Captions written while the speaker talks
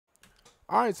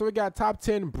All right, so we got top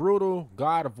 10 brutal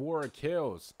God of War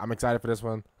kills. I'm excited for this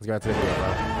one. Let's get into the video,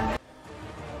 bro.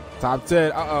 Top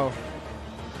 10. Uh-oh.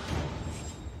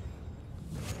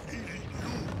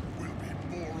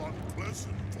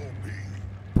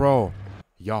 Bro,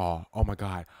 y'all. Oh, my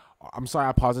God. I'm sorry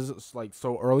I paused this like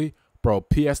so early. Bro,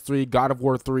 PS3, God of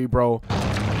War 3, bro.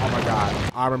 Oh, my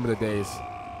God. I remember the days.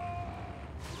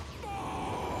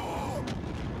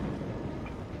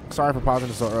 Sorry for pausing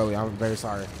this so early. I'm very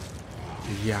sorry.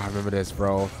 Yeah, I remember this,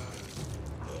 bro.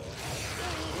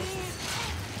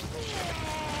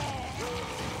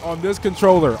 On this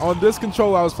controller,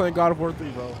 I was playing God of War 3,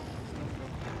 bro.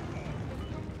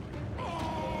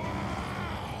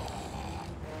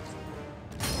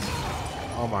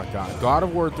 Oh my God, God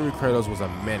of War 3 Kratos was a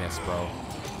menace, bro.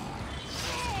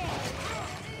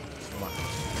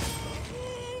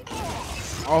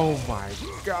 Oh my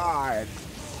God,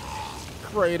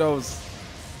 Kratos.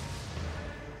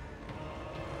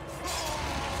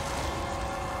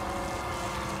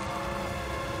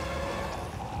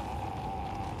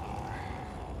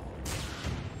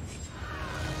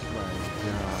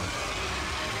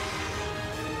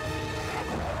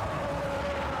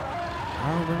 I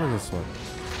don't remember this one.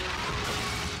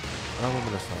 I don't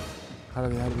remember this one. How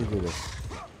did we do this?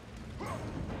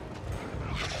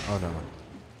 Oh no.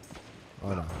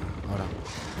 Oh no. Oh no.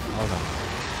 Oh no.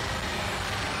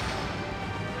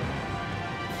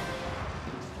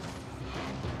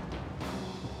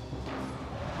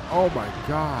 Oh my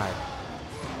God.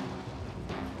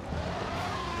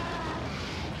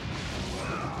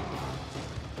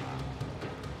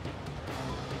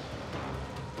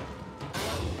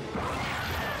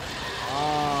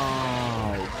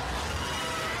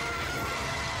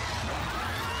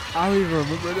 I don't even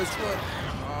remember this one.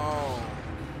 Oh,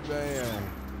 man.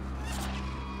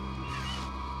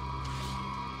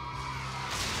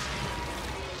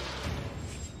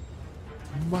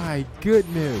 My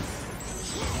goodness.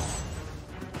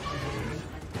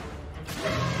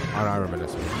 Oh, no, I remember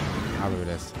this one. I remember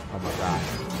this. Oh, my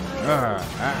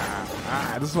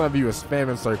God. This is when you a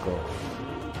spamming circle.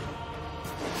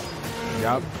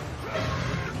 Yup.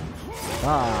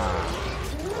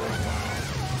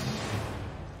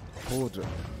 Pulled it.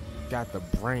 Got the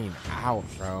brain out,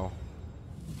 bro.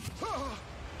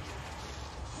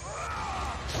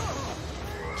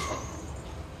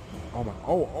 Oh my.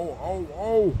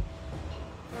 Oh.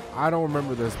 I don't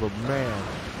remember this, but man.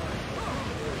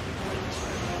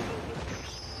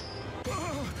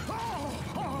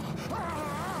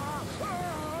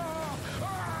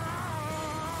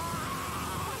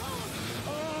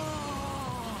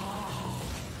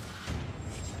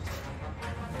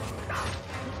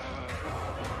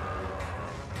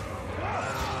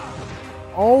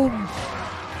 Oh.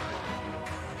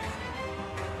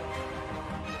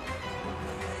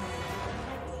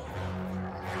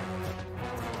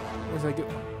 Where's that get?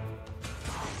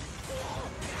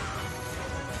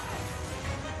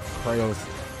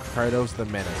 Kratos the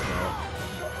menace, bro.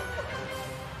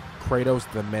 Kratos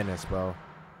the menace, bro.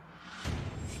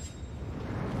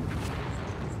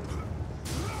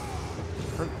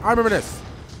 I remember this.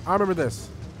 I remember this.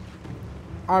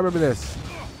 I remember this.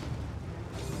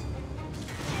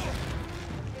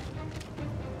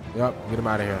 Yep, get him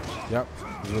out of here. Yep,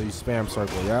 you spam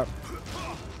circle. Yep,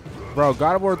 bro.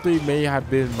 God of War 3 may have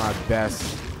been my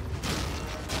best.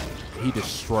 He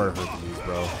destroyed Hercules,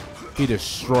 bro. He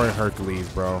destroyed Hercules,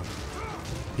 bro.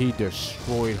 He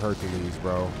destroyed Hercules,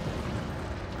 bro.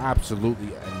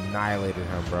 Absolutely annihilated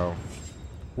him, bro.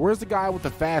 Where's the guy with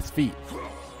the fast feet?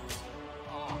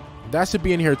 That should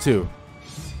be in here too.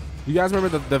 You guys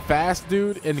remember the fast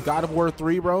dude in God of War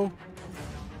 3, bro?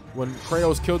 When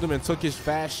Kratos killed him and took his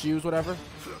fast shoes, whatever.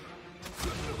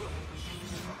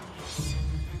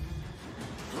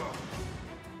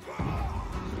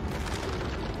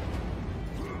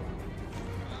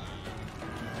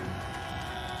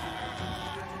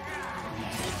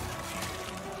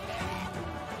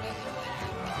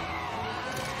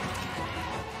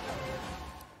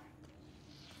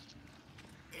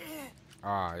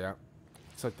 Ah, yeah.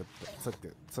 Took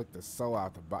the soul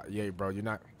out the body. Yeah, bro, you're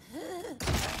not.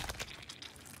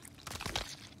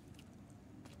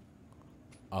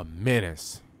 A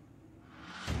menace.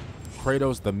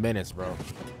 Kratos the menace, bro.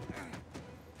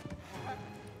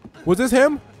 Was this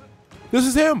him? This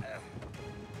is him.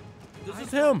 This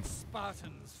is him.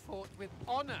 Spartans fought with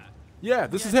honor. Yeah,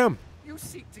 this is him. You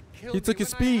seek to kill He took his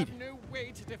speed. No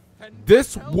way to defend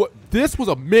this myself. this was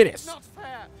a menace. Not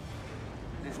fair.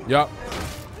 Yup.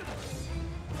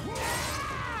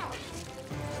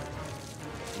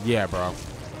 Yeah, bro.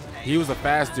 He was a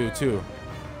fast dude too.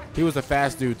 He was a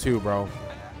fast dude too, bro.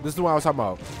 This is what I was talking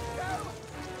about.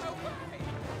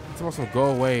 supposed to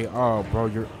go away. Oh, bro,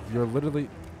 you're literally.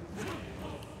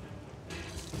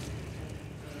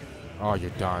 Oh, you're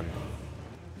done.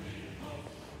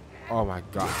 Oh my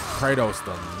God, Kratos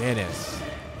the menace.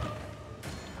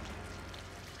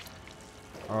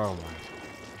 Oh my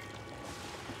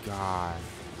God.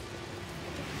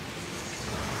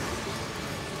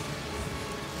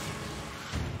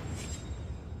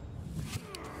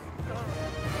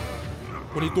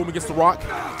 When he threw him against the rock,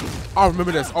 I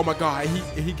remember this. Oh my God,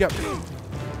 he kept.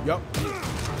 Yup.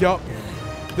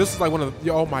 This is like one of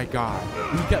the. Oh my God.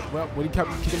 When he kept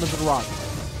kicking him into the rock.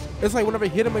 It's like whenever he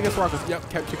hit him against the rock, yep,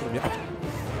 kept kicking him. Yep.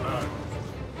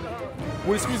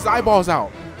 When he squeezed his eyeballs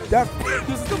out. This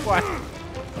is the one.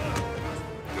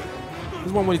 This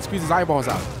is one when he squeezes his eyeballs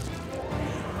out.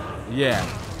 Yeah.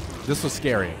 This was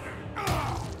scary.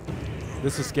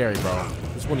 This is scary, bro.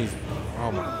 This one he's.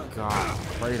 Oh my God,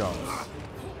 Kratos.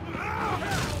 Oh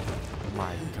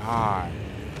my God.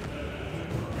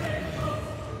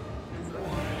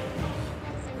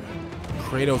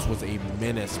 Kratos was a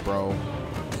menace, bro.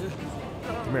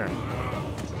 Come here.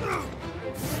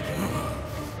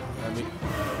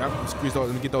 Yep, squeeze those.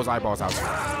 Let me get those eyeballs out.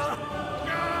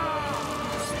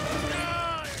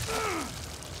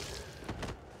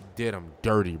 Did him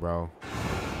dirty, bro.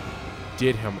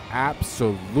 Did him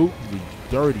absolutely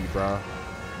dirty, bro.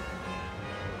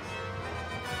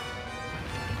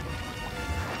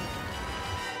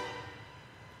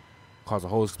 Caused a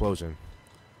whole explosion.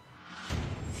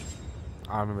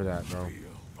 I remember that, bro.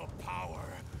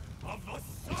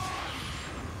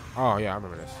 Oh yeah, I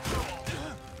remember this.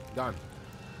 Done.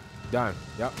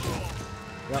 Yep.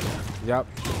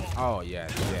 Oh yeah,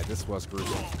 this was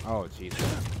gruesome. Oh Jesus.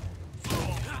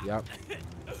 Yep.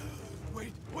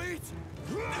 Wait.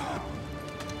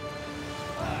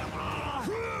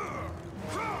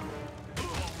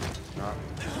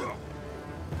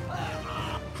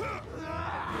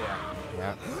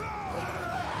 Yeah.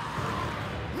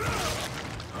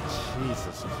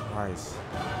 Jesus Christ.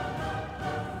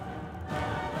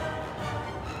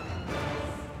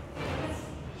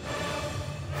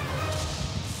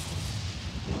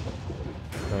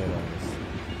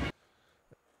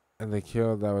 And the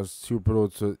kill that was too brutal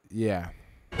to, yeah.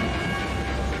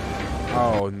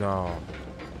 Oh no.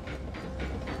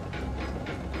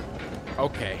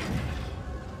 Okay.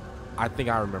 I think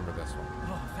I remember this one.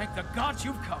 Oh, thank the gods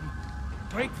you've come.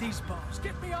 Break these bars.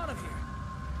 Get me out of here.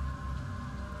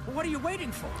 What are you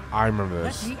waiting for? I remember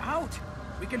this. Let me out.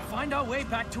 We can find our way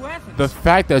back to Athens. The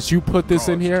fact that you put this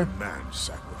in here. Demand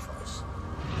sacrifice.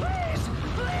 Please!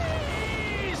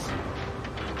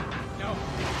 No.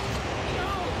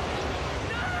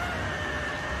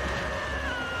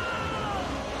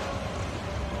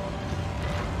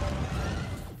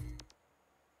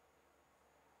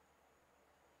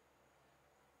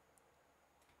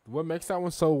 What makes that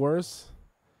one so worse,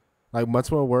 like much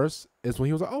more worse, is when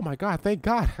he was like, "Oh my God, thank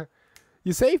God,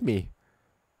 you saved me."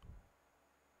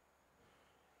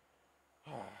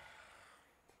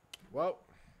 Well,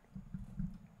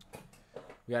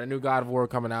 we got a new God of War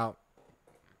coming out.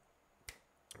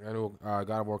 We got a new God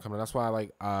of War coming out. That's why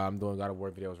I'm doing God of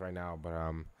War videos right now. But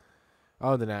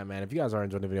other than that, man, if you guys are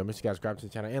enjoying the video, make sure you guys subscribe to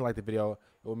the channel and like the video.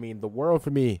 It will mean the world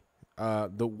for me,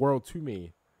 the world to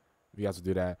me, if you guys will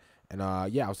do that. And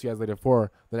yeah, I'll see you guys later for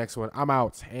the next one. I'm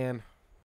out, and